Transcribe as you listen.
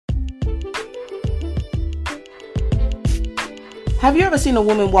Have you ever seen a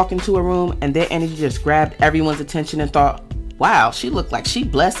woman walk into a room and their energy just grabbed everyone's attention and thought, wow, she looked like she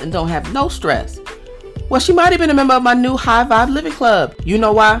blessed and don't have no stress? Well, she might have been a member of my new High Vibe Living Club. You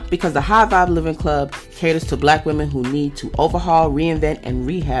know why? Because the High Vibe Living Club caters to Black women who need to overhaul, reinvent, and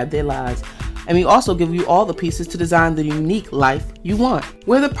rehab their lives. And we also give you all the pieces to design the unique life you want.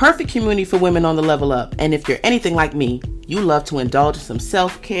 We're the perfect community for women on the level up. And if you're anything like me, you love to indulge in some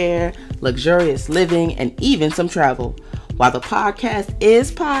self-care, luxurious living, and even some travel. While the podcast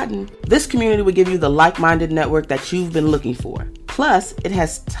is podding, this community will give you the like-minded network that you've been looking for. Plus, it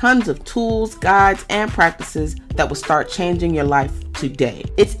has tons of tools, guides, and practices that will start changing your life today.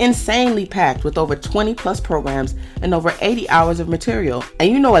 It's insanely packed with over 20 plus programs and over 80 hours of material.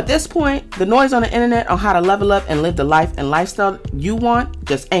 And you know, at this point, the noise on the internet on how to level up and live the life and lifestyle you want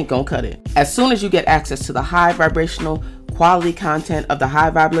just ain't gonna cut it. As soon as you get access to the high vibrational quality content of the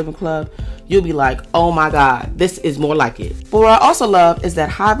High Vibe Living Club, you'll be like, oh my God, this is more like it. But what I also love is that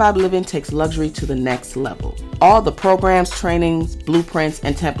High Vibe Living takes luxury to the next level. All the programs, trainings, blueprints,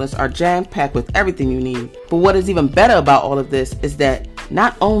 and templates are jam-packed with everything you need. But what is even better about all of this is that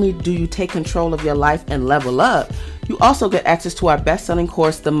not only do you take control of your life and level up, you also get access to our best-selling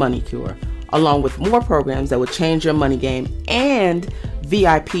course, The Money Cure, along with more programs that will change your money game and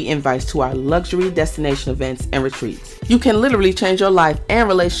VIP invites to our luxury destination events and retreats. You can literally change your life and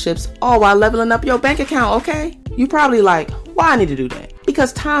relationships all while leveling up your bank account, okay? You probably like, why I need to do that?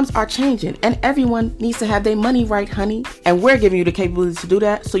 Because times are changing and everyone needs to have their money right, honey. And we're giving you the capability to do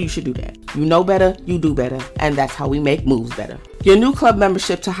that, so you should do that. You know better, you do better, and that's how we make moves better. Your new club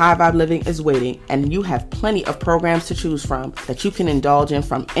membership to High Vibe Living is waiting, and you have plenty of programs to choose from that you can indulge in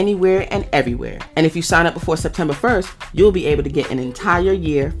from anywhere and everywhere. And if you sign up before September 1st, you'll be able to get an entire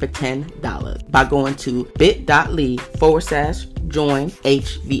year for $10 by going to bit.ly/join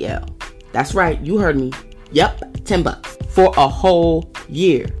HVL. That's right, you heard me. Yep, $10 for a whole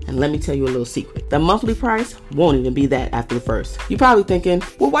year. And let me tell you a little secret. The monthly price won't even be that after the first. You're probably thinking,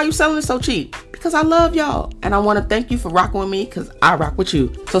 well, why are you selling it so cheap? Because I love y'all. And I want to thank you for rocking with me because I rock with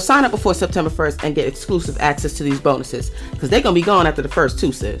you. So sign up before September 1st and get exclusive access to these bonuses because they're going to be gone after the first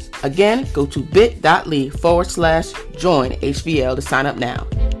two, sis. Again, go to bit.ly/join HVL to sign up now.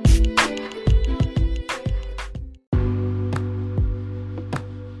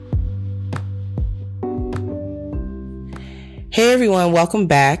 Hey everyone, welcome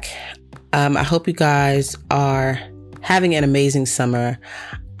back. I hope you guys are having an amazing summer.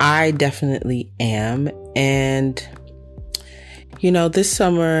 I definitely am. And, you know, this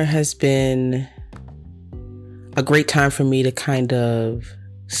summer has been a great time for me to kind of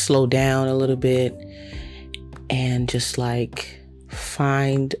slow down a little bit and just like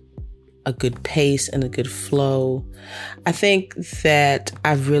find a good pace and a good flow. I think that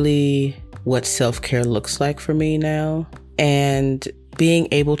I've really what self-care looks like for me now. And being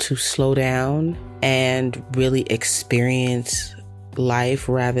able to slow down and really experience life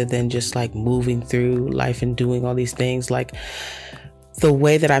rather than just like moving through life and doing all these things. Like the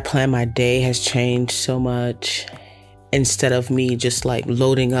way that I plan my day has changed so much. Instead of me just like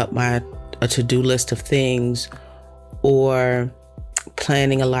loading up a to-do list of things or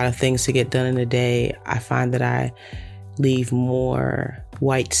planning a lot of things to get done in a day, I find that I leave more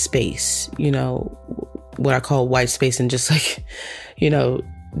white space, you know, what I call white space, and just like, you know,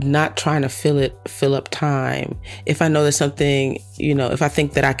 not trying to fill up time. If I know there's something, you know, if I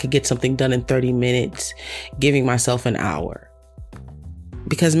think that I could get something done in 30 minutes, giving myself an hour,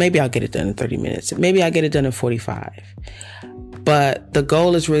 because maybe I'll get it done in 30 minutes. Maybe I'll get it done in 45. But the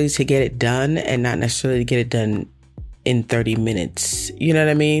goal is really to get it done and not necessarily to get it done in 30 minutes. You know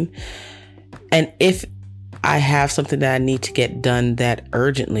what I mean? And if I have something that I need to get done that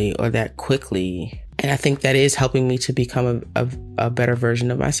urgently or that quickly, and I think that is helping me to become a better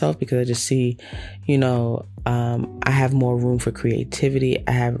version of myself, because I just see, you know, I have more room for creativity.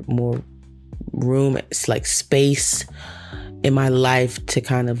 I have more room, it's like space in my life to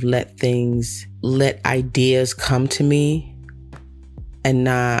kind of let ideas come to me and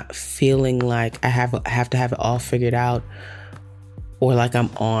not feeling like I have to have it all figured out or like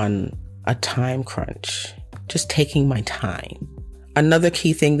I'm on a time crunch. Just taking my time. Another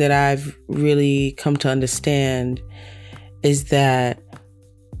key thing that I've really come to understand is that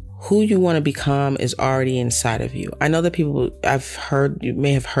who you want to become is already inside of you. I know that you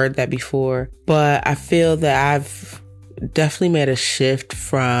may have heard that before, but I feel that I've definitely made a shift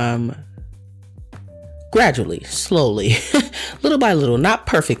from gradually, slowly, little by little, not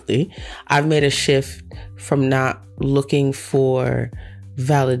perfectly. I've made a shift from not looking for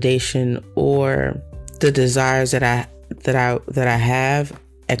validation or the desires that I have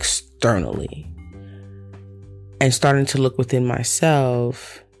externally. and starting to look within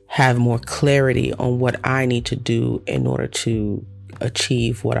myself, have more clarity on what I need to do in order to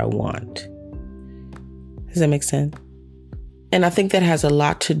achieve what I want. Does that make sense? And I think that has a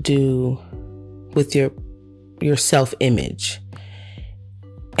lot to do with your self-image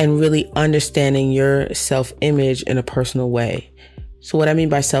and really understanding your self-image in a personal way. So what I mean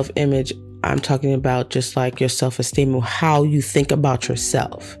by self-image, I'm talking about just like your self-esteem or how you think about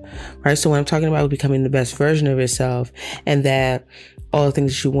yourself, right? So when I'm talking about becoming the best version of yourself and that all the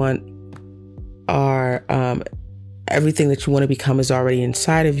things that you want are, everything that you want to become is already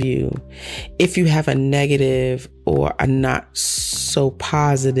inside of you. If you have a negative or a not so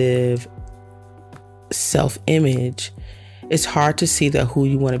positive self-image, it's hard to see that who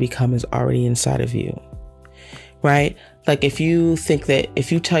you want to become is already inside of you, right? Like if you think that,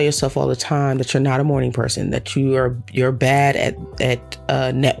 if you tell yourself all the time that you're not a morning person, that you're bad at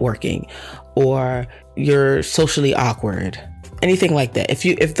networking, or you're socially awkward, anything like that.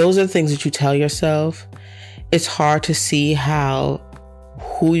 If those are the things that you tell yourself, it's hard to see how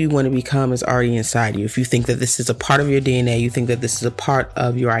who you want to become is already inside you. If you think that this is a part of your DNA, you think that this is a part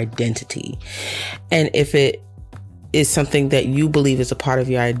of your identity. And if it is something that you believe is a part of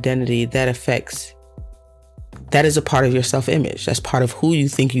your identity, that is a part of your self-image. That's part of who you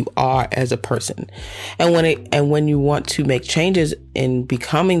think you are as a person. And when you want to make changes in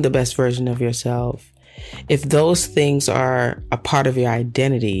becoming the best version of yourself, if those things are a part of your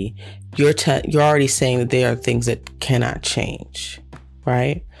identity, you're already saying that there are things that cannot change,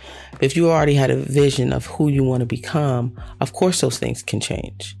 right? If you already had a vision of who you want to become, of course those things can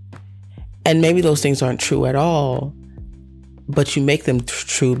change. And maybe those things aren't true at all, but you make them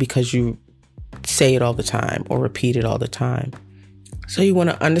true because you say it all the time or repeat it all the time. So you want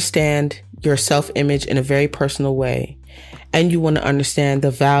to understand your self-image in a very personal way. And you want to understand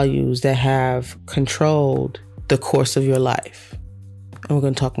the values that have controlled the course of your life. And we're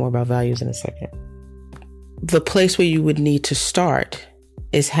going to talk more about values in a second. The place where you would need to start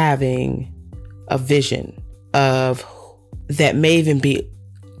is having a vision of that may even be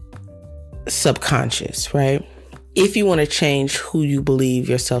subconscious, right? If you want to change who you believe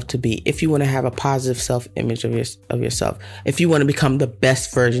yourself to be, if you want to have a positive self-image of yourself, if you want to become the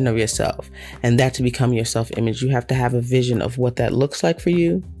best version of yourself, and that to become your self-image, you have to have a vision of what that looks like for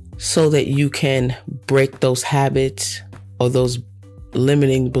you so that you can break those habits or those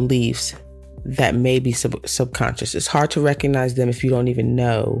limiting beliefs that may be subconscious. It's hard to recognize them if you don't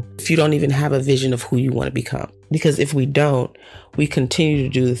even have a vision of who you want to become. Because if we don't, we continue to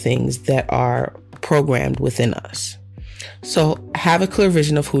do the things that are programmed within us. So have a clear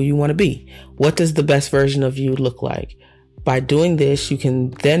vision of who you want to be. What does the best version of you look like? By doing this, you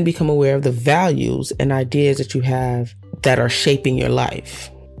can then become aware of the values and ideas that you have that are shaping your life.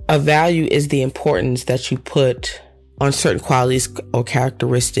 A value is the importance that you put on certain qualities or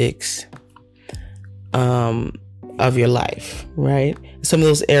characteristics of your life, right? Some of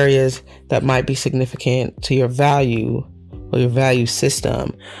those areas that might be significant to your value or your value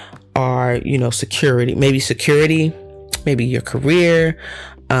system are, security, maybe your career,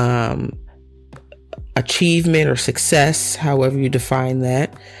 achievement or success, however you define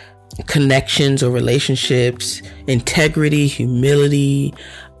that, connections or relationships, integrity, humility,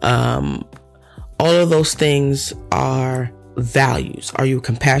 all of those things are values. Are you a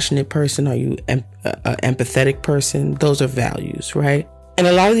compassionate person? Are you an empathetic person? Those are values, right? And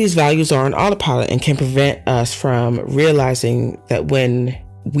a lot of these values are on autopilot and can prevent us from realizing that when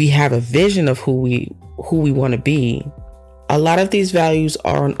we have a vision of who we want to be, a lot of these values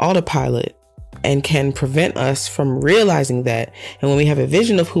are on autopilot and can prevent us from realizing that. And when we have a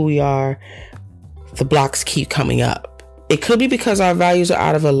vision of who we are, the blocks keep coming up. It could be because our values are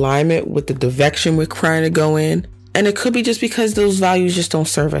out of alignment with the direction we're trying to go in. And it could be just because those values just don't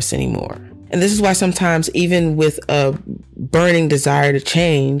serve us anymore. And this is why sometimes, even with a burning desire to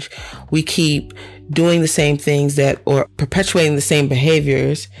change, we keep doing the same things or perpetuating the same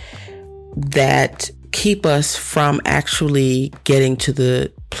behaviors that keep us from actually getting to the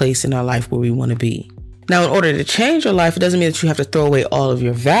place in our life where we want to be. Now, in order to change your life, it doesn't mean that you have to throw away all of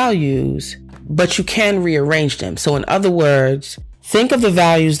your values, but you can rearrange them. So in other words, think of the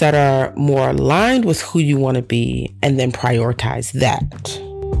values that are more aligned with who you want to be and then prioritize that.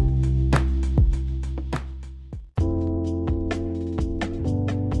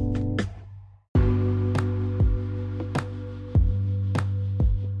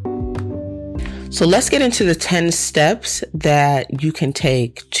 So let's get into the 10 steps that you can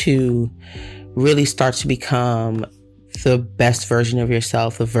take to really start to become the best version of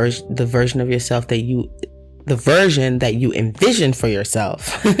yourself, the version of yourself that you envision for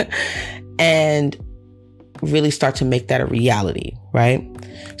yourself. And really start to make that a reality, right?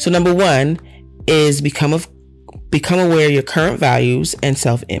 So number one is become aware of your current values and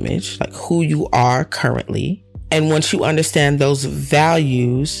self-image, like who you are currently. And once you understand those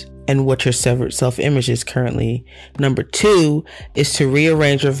values and what your self-image is currently, number two is to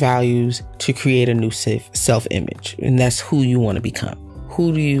rearrange your values to create a new self-image. And that's who you want to become.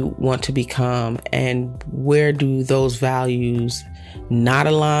 Who do you want to become, and where do those values not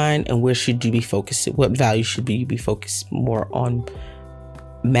align, and where should you be focused? What values should you be focused more on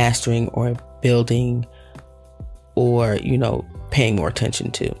mastering or building or, paying more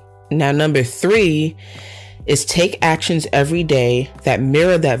attention to? Now, number three is take actions every day that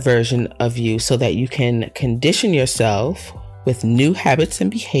mirror that version of you so that you can condition yourself with new habits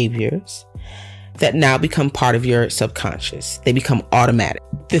and behaviors that now become part of your subconscious. They become automatic.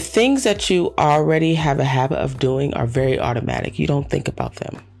 The things that you already have a habit of doing are very automatic. You don't think about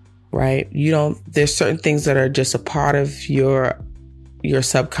them, right? There's certain things that are just a part of your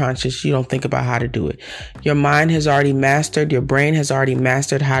subconscious. You don't think about how to do it. Your mind has already mastered, your brain has already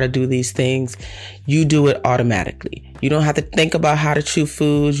mastered how to do these things. You do it automatically. You don't have to think about how to chew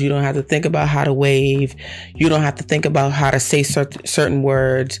foods. You don't have to think about how to wave. You don't have to think about how to say certain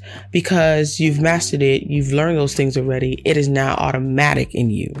words, because you've mastered it. You've learned those things already. It is now automatic in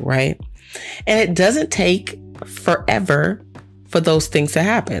you, right? And it doesn't take forever for those things to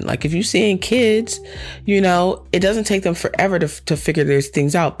happen. Like if you're seeing kids, it doesn't take them forever to figure these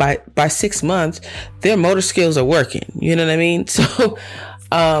things out. By 6 months, their motor skills are working. You know what I mean? So,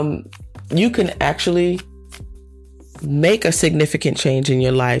 you can actually make a significant change in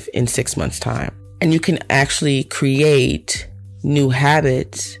your life in 6 months' time. And you can actually create new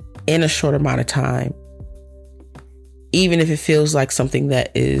habits in a short amount of time, even if it feels like something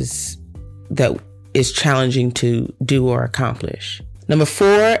that is challenging to do or accomplish. Number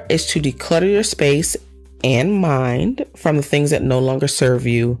four is to declutter your space and mind from the things that no longer serve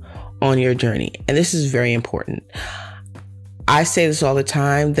you on your journey. And this is very important. I say this all the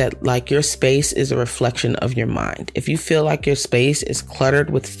time, that like your space is a reflection of your mind. If you feel like your space is cluttered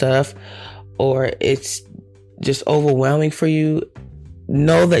with stuff or it's just overwhelming for you,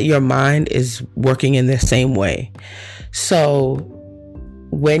 know that your mind is working in the same way. So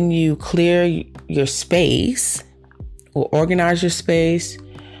when you clear your space or organize your space,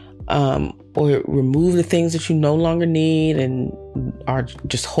 or remove the things that you no longer need and are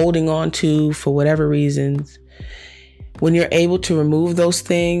just holding on to for whatever reasons, when you're able to remove those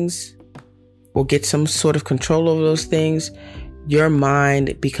things or get some sort of control over those things, your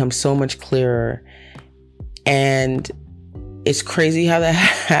mind becomes so much clearer. And it's crazy how that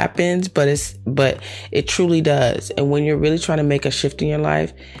happens, but it truly does. And when you're really trying to make a shift in your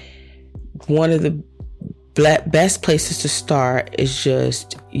life, one of the best places to start is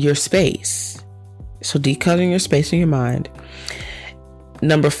just your space. So decluttering your space in your mind.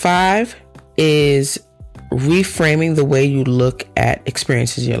 Number five is reframing the way you look at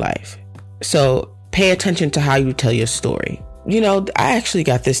experiences in your life. So pay attention to how you tell your story. I actually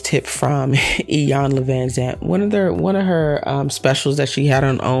got this tip from Iyanla Vanzant. One of her specials that she had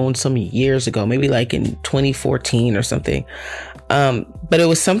on OWN some years ago, maybe like in 2014 or something. But it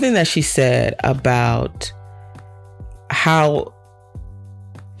was something that she said about how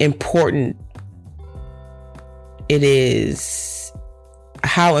important it is,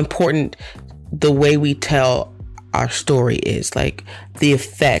 how important the way we tell our story is, like the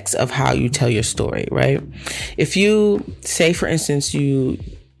effects of how you tell your story, right? If you say, for instance,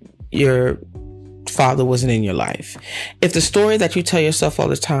 your father wasn't in your life. If the story that you tell yourself all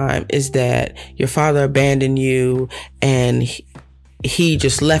the time is that your father abandoned you and he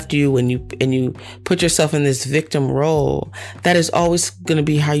just left you, and you put yourself in this victim role, that is always going to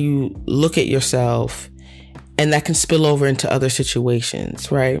be how you look at yourself, and that can spill over into other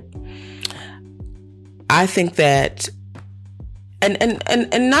situations, right? I think that,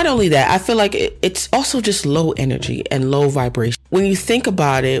 and not only that, I feel like it's also just low energy and low vibration. When you think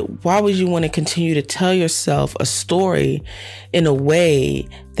about it, why would you want to continue to tell yourself a story in a way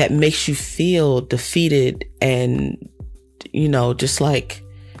that makes you feel defeated and, just like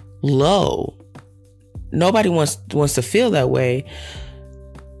low? Nobody wants to feel that way.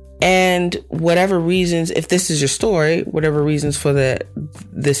 And whatever reasons, if this is your story, whatever reasons for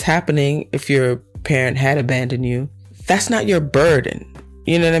this happening, if your parent had abandoned you, that's not your burden.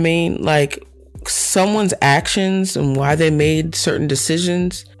 You know what I mean? Like, someone's actions and why they made certain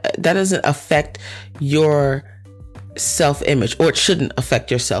decisions, that doesn't affect your self-image, or it shouldn't affect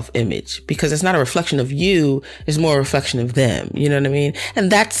your self-image, because it's not a reflection of you, it's more a reflection of them. You know what I mean?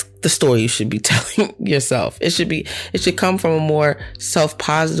 And that's the story you should be telling yourself. It should come from a more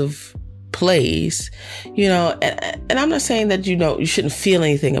self-positive place, and I'm not saying that, you shouldn't feel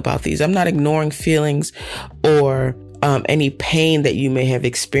anything about these. I'm not ignoring feelings or any pain that you may have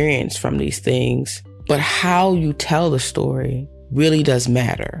experienced from these things, but how you tell the story really does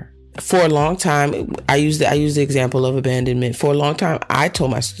matter. For a long time, I use the example of abandonment. For a long time, I told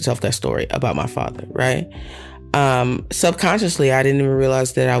myself that story about my father, right? Subconsciously, I didn't even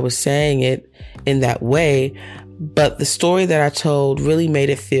realize that I was saying it in that way. But the story that I told really made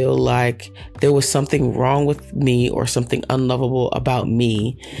it feel like there was something wrong with me, or something unlovable about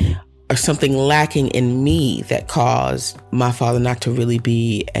me, or something lacking in me that caused my father not to really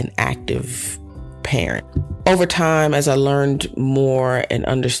be an active parent. Over time, as I learned more and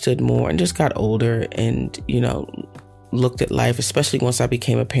understood more and just got older and, looked at life, especially once I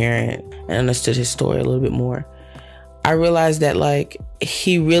became a parent and understood his story a little bit more, I realized that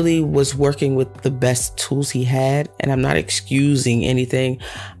he really was working with the best tools he had. And I'm not excusing anything.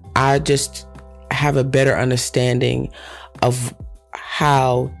 I just have a better understanding of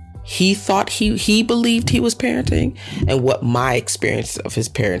how he thought he believed he was parenting and what my experience of his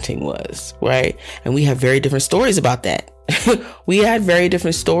parenting was, right? And we have very different stories about that. We had very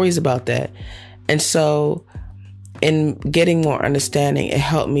different stories about that. And so in getting more understanding, it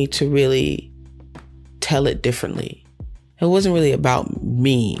helped me to really tell it differently. It wasn't really about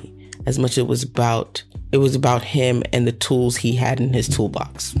me as much as it was about him and the tools he had in his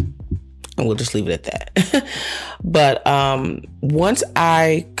toolbox. And we'll just leave it at that. But once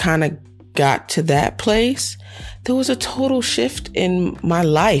I kind of got to that place, there was a total shift in my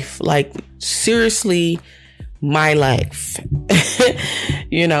life. Seriously, my life.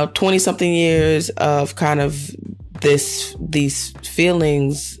 20 something years of kind of these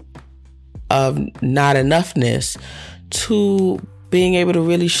feelings of not enoughness to being able to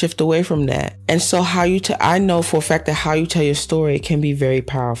really shift away from that. And so I know for a fact that how you tell your story can be very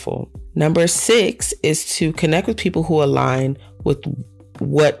powerful. Number 6 is to connect with people who align with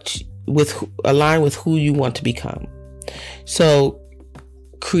who you want to become. So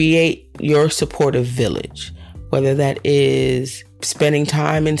create your supportive village, whether that is spending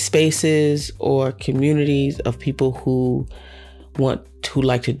time in spaces or communities of people who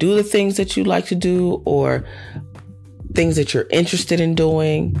like to do the things that you like to do, or things that you're interested in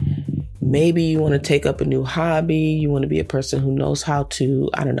doing. Maybe you want to take up a new hobby. You want to be a person who knows how to,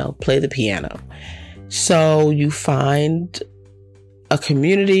 play the piano. So you find a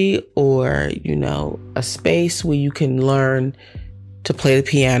community or, a space where you can learn to play the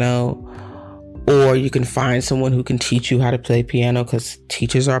piano, or you can find someone who can teach you how to play piano, because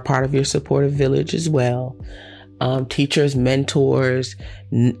teachers are a part of your supportive village as well. Teachers, mentors,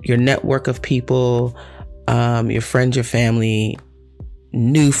 your network of people, your friends, your family,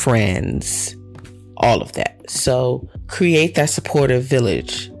 new friends, all of that. So create that supportive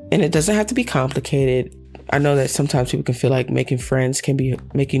village. And it doesn't have to be complicated. I know that sometimes people can feel like making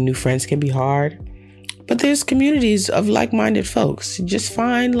new friends can be hard. But there's communities of like-minded folks. Just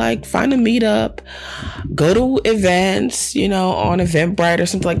find a meetup, go to events, on Eventbrite or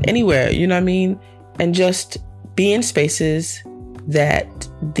something, anywhere, and just be in spaces that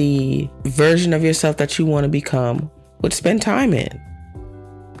the version of yourself that you want to become would spend time in.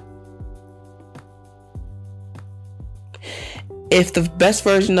 If the best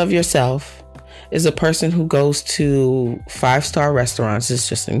version of yourself is a person who goes to 5-star restaurants, this is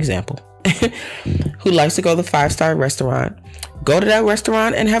just an example, who likes to go to the 5-star restaurant, go to that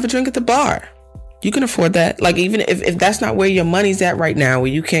restaurant and have a drink at the bar. You can afford that. Even if that's not where your money's at right now, where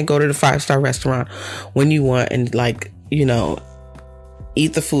you can't go to the 5-star restaurant when you want and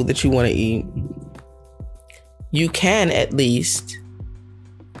eat the food that you want to eat, you can at least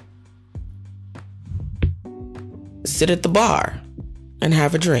sit at the bar and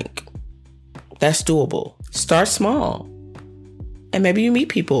have a drink. That's doable. Start small. And maybe you meet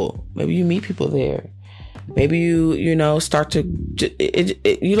people. Maybe you meet people there. Maybe you start to,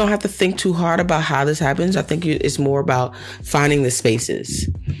 you don't have to think too hard about how this happens. I think it's more about finding the spaces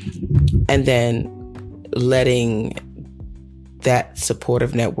and then letting that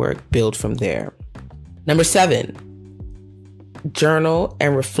supportive network build from there. Number 7, journal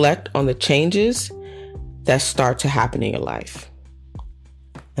and reflect on the changes that start to happen in your life.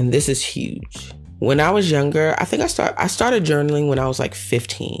 And this is huge. When I was younger, I think I started journaling when I was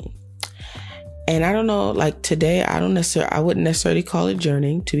 15. And I don't know, today, I wouldn't necessarily call it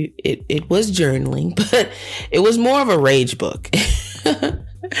journaling. It was journaling, but it was more of a rage book.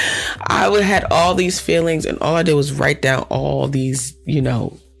 I had all these feelings, and all I did was write down all these,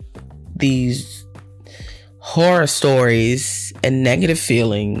 these horror stories and negative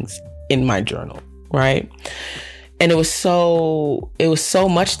feelings in my journal, right? And it was so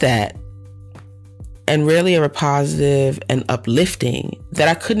much that and really ever positive and uplifting that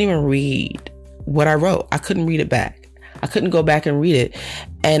I couldn't even read what I wrote. I couldn't read it back. I couldn't go back and read it.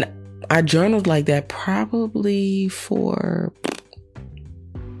 And I journaled like that probably for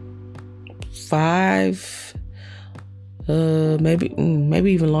 5, maybe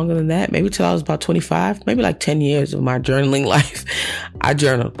even longer than that. Maybe till I was about 25, maybe like 10 years of my journaling life. I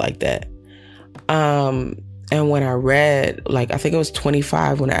journaled like that. And when I read, like, I think it was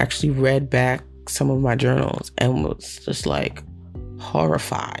 25 when I actually read back some of my journals and was just like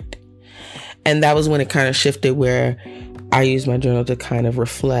horrified. And that was when it kind of shifted, where I used my journal to kind of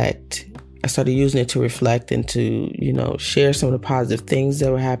reflect. I started using it to reflect and to, share some of the positive things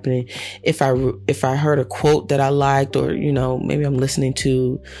that were happening. If I heard a quote that I liked, or, maybe I'm listening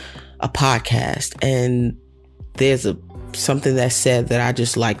to a podcast and there's something that said that I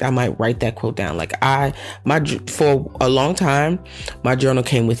just liked, I might write that quote down. Like for a long time, my journal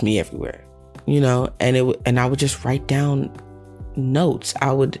came with me everywhere, and I would just write down notes.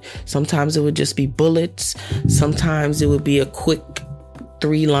 Sometimes it would just be bullets. Sometimes it would be a quick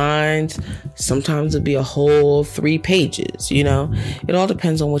 3 lines. Sometimes it'd be a whole 3 pages, it all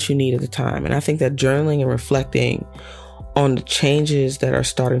depends on what you need at the time. And I think that journaling and reflecting on the changes that are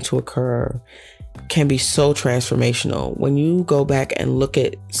starting to occur can be so transformational. When you go back and look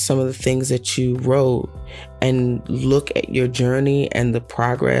at some of the things that you wrote and look at your journey and the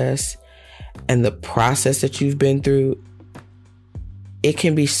progress and the process that you've been through, it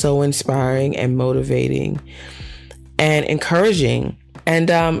can be so inspiring and motivating and encouraging. And,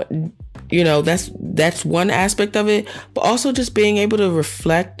 that's one aspect of it, but also just being able to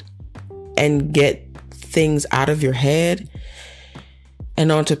reflect and get things out of your head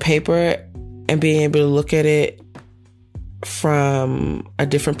and onto paper, and being able to look at it from a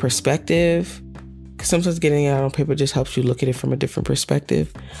different perspective. Because sometimes getting it out on paper just helps you look at it from a different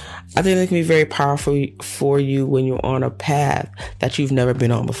perspective. I think that can be very powerful for you when you're on a path that you've never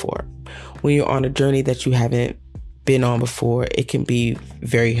been on before. When you're on a journey that you haven't been on before, it can be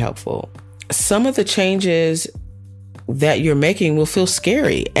very helpful. Some of the changes that you're making will feel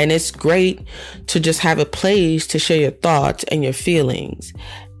scary, and it's great to just have a place to share your thoughts and your feelings.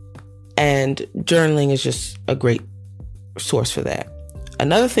 And journaling is just a great source for that.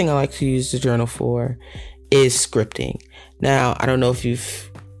 Another thing I like to use the journal for is scripting. Now, I don't know if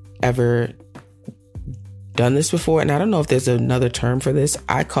you've ever done this before, and I don't know if there's another term for this.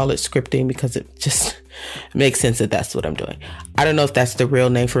 I call it scripting because it just makes sense that that's what I'm doing. I don't know if that's the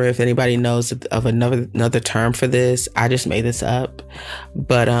real name for it. If anybody knows of another term for this, I just made this up.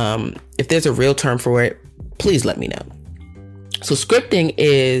 But if there's a real term for it, please let me know. So scripting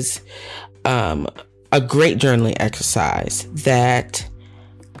is a great journaling exercise that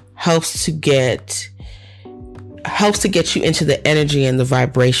helps to get you into the energy and the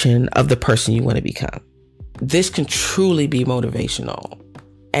vibration of the person you want to become. This can truly be motivational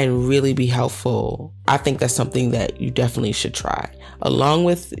and really be helpful. I think that's something that you definitely should try. Along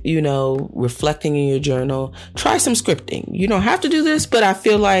with, reflecting in your journal, try some scripting. You don't have to do this, but I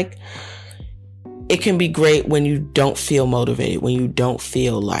feel like it can be great when you don't feel motivated, when you don't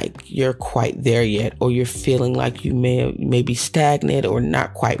feel like you're quite there yet, or you're feeling like you may be stagnant or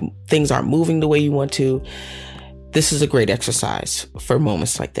not quite, things aren't moving the way you want to. This is a great exercise for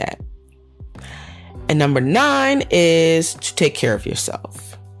moments like that. And number 9 is to take care of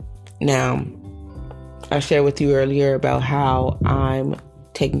yourself. Now, I shared with you earlier about how I'm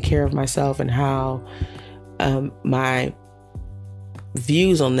taking care of myself and how my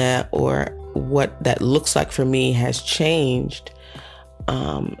views on that, or what that looks like for me, has changed,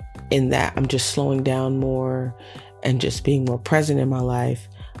 in that I'm just slowing down more and just being more present in my life.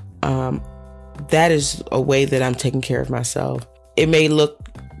 That is a way that I'm taking care of myself. It may look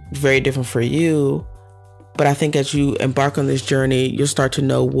very different for you, but I think as you embark on this journey, you'll start to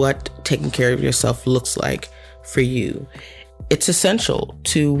know what taking care of yourself looks like for you. It's essential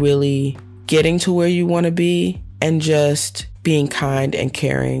to really getting to where you want to be and just being kind and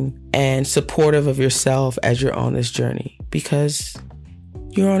caring and supportive of yourself as you're on this journey, because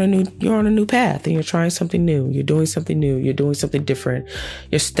you're on a new path and you're trying something new. You're doing something new. You're doing something different.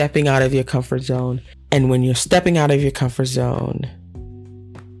 You're stepping out of your comfort zone. And when you're stepping out of your comfort zone,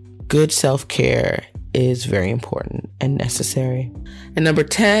 good self-care is very important and necessary. And number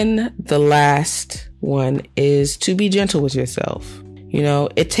 10, the last one, is to be gentle with yourself.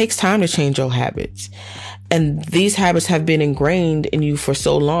 It takes time to change your habits. And these habits have been ingrained in you for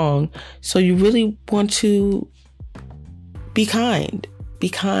so long. So you really want to be kind. Be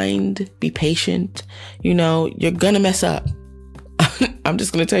kind, be patient. You're going to mess up. I'm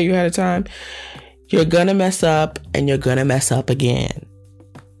just going to tell you ahead of time. You're going to mess up, and you're going to mess up again.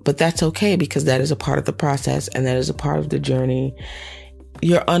 But that's okay, because that is a part of the process and that is a part of the journey.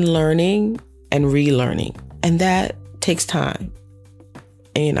 You're unlearning and relearning, and that takes time,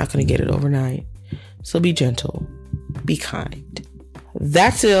 and you're not going to get it overnight. So be gentle, be kind.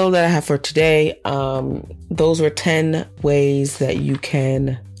 That's all that I have for today. Those were 10 ways that you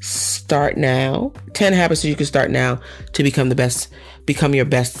can start now. 10 habits that you can start now to become your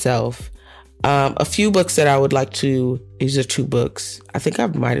best self. A few books that I would like to, these are 2 books. I think I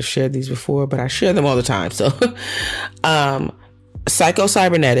might have shared these before, but I share them all the time. So,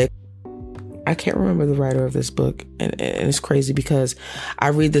 Psycho-Cybernetics. I can't remember the writer of this book. And it's crazy because I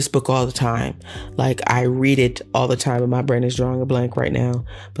read this book all the time. Like, I read it all the time and my brain is drawing a blank right now.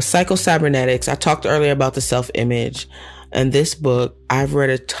 But Psycho-Cybernetics, I talked earlier about the self-image. And this book, I've read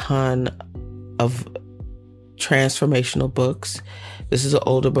a ton of transformational books. This is an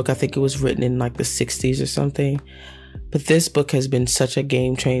older book. I think it was written in like the 60s or something. But this book has been such a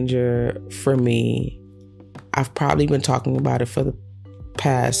game changer for me. I've probably been talking about it for the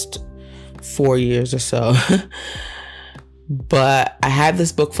past 4 years or so. But I had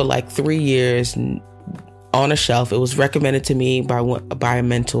this book for like 3 years on a shelf. It was recommended to me by a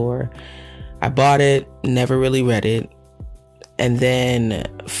mentor. I bought it, never really read it, and then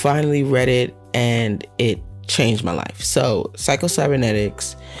finally read it, and it changed my life. So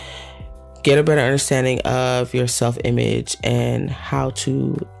Psycho-Cybernetics, get a better understanding of your self-image and how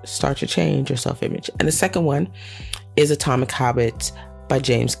to start to change your self-image. And the second one is Atomic Habits by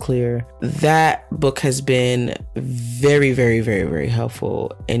James Clear. That book has been very, very, very, very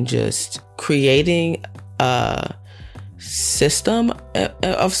helpful in just creating a system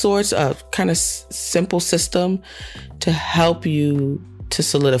of sorts, a kind of simple system to help you to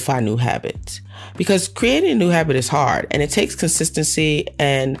solidify new habits. Because creating a new habit is hard, and it takes consistency,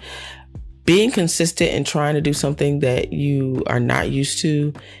 and being consistent in trying to do something that you are not used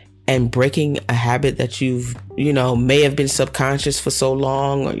to, and breaking a habit that may have been subconscious for so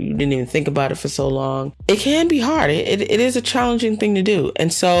long, or you didn't even think about it for so long. It can be hard. It is a challenging thing to do.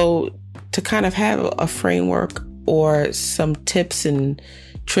 And so to kind of have a framework or some tips and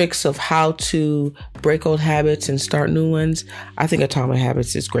tricks of how to break old habits and start new ones, I think Atomic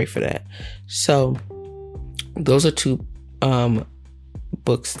Habits is great for that. So those are 2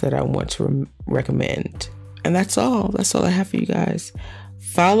 books that I want to recommend. And that's all I have for you guys.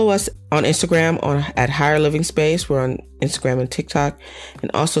 Follow us on Instagram at Higher Living Space. We're on Instagram and TikTok,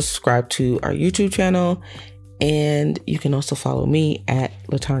 and also subscribe to our YouTube channel. And you can also follow me at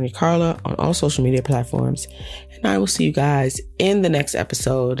Latanya Carla on all social media platforms. And I will see you guys in the next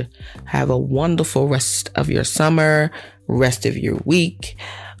episode. Have a wonderful rest of your summer, rest of your week.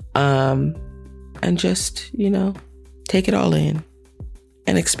 And just, take it all in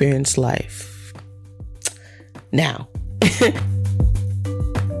and experience life. Now.